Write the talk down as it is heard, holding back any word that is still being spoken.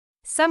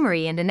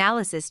Summary and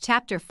Analysis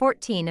Chapter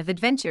 14 of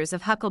Adventures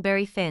of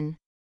Huckleberry Finn.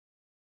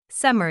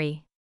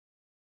 Summary.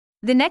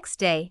 The next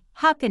day,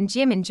 Huck and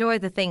Jim enjoy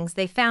the things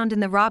they found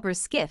in the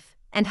robber's skiff,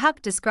 and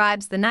Huck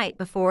describes the night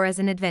before as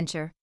an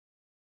adventure.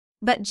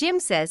 But Jim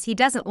says he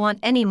doesn't want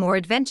any more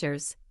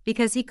adventures,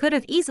 because he could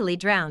have easily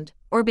drowned,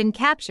 or been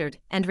captured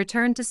and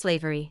returned to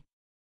slavery.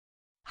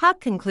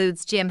 Huck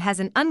concludes Jim has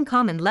an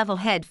uncommon level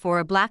head for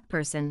a black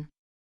person.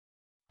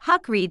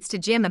 Huck reads to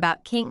Jim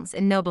about kings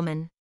and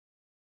noblemen.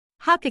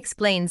 Huck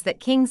explains that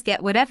kings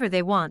get whatever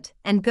they want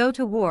and go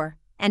to war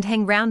and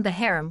hang round the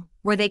harem,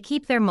 where they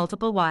keep their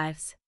multiple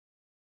wives.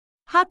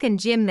 Huck and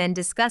Jim then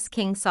discuss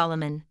King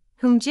Solomon,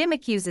 whom Jim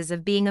accuses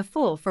of being a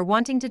fool for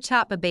wanting to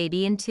chop a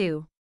baby in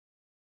two.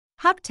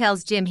 Huck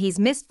tells Jim he's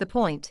missed the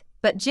point,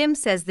 but Jim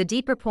says the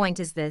deeper point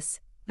is this,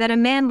 that a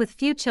man with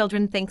few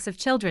children thinks of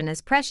children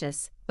as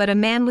precious, but a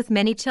man with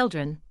many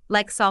children,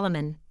 like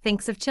Solomon,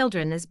 thinks of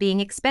children as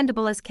being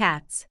expendable as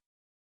cats.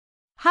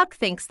 Huck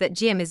thinks that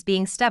Jim is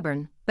being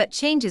stubborn, but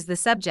changes the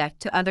subject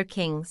to other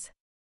kings.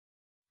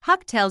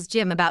 Huck tells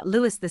Jim about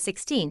Louis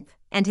XVI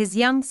and his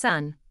young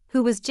son,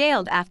 who was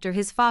jailed after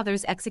his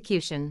father's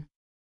execution.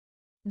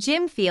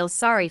 Jim feels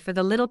sorry for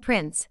the little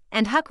prince,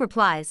 and Huck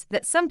replies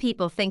that some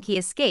people think he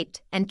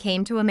escaped and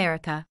came to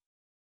America.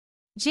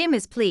 Jim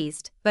is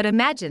pleased, but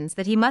imagines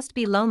that he must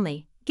be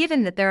lonely,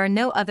 given that there are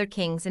no other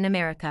kings in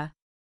America.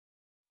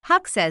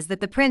 Huck says that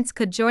the prince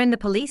could join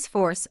the police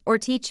force or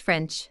teach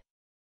French.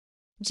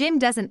 Jim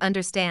doesn't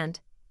understand.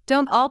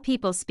 Don't all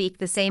people speak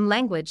the same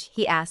language,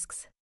 he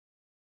asks.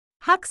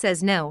 Huck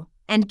says no,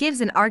 and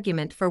gives an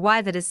argument for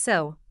why that is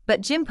so,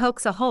 but Jim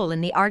pokes a hole in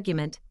the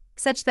argument,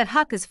 such that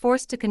Huck is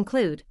forced to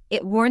conclude,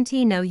 it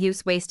warranty no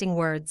use wasting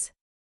words.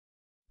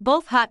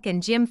 Both Huck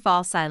and Jim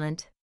fall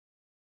silent.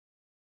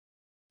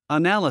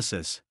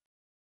 Analysis.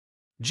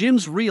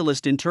 Jim's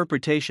realist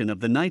interpretation of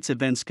the night's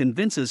events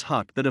convinces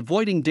Huck that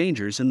avoiding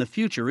dangers in the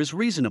future is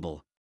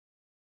reasonable.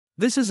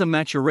 This is a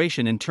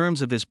maturation in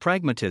terms of his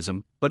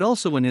pragmatism, but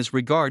also in his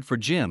regard for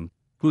Jim,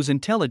 whose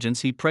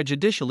intelligence he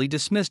prejudicially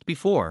dismissed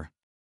before.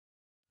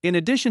 In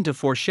addition to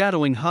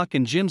foreshadowing Huck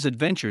and Jim's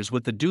adventures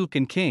with the Duke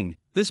and King,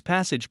 this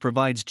passage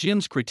provides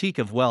Jim's critique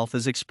of wealth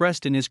as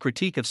expressed in his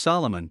critique of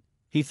Solomon.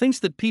 He thinks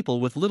that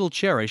people with little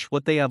cherish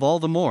what they have all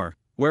the more,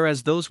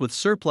 whereas those with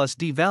surplus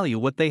devalue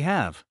what they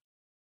have.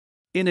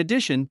 In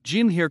addition,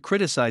 Jim here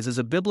criticizes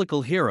a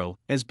biblical hero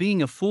as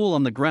being a fool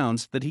on the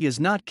grounds that he is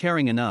not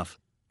caring enough,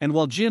 and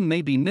while Jim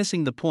may be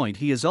missing the point,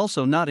 he is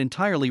also not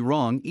entirely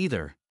wrong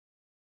either.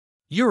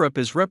 Europe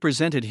is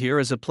represented here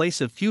as a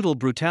place of feudal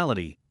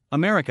brutality,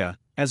 America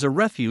as a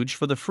refuge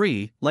for the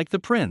free, like the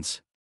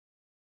prince.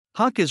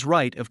 Huck is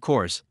right, of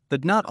course,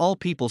 that not all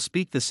people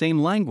speak the same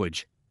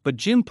language, but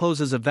Jim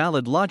poses a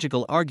valid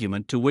logical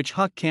argument to which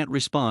Huck can't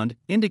respond,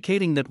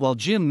 indicating that while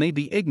Jim may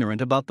be ignorant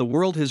about the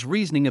world, his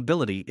reasoning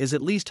ability is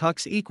at least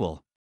Huck's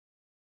equal.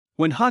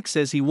 When Huck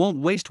says he won't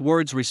waste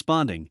words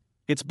responding,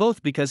 it's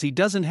both because he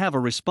doesn't have a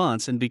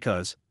response and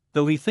because,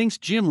 though he thinks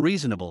Jim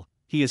reasonable,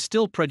 he is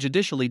still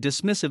prejudicially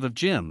dismissive of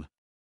Jim.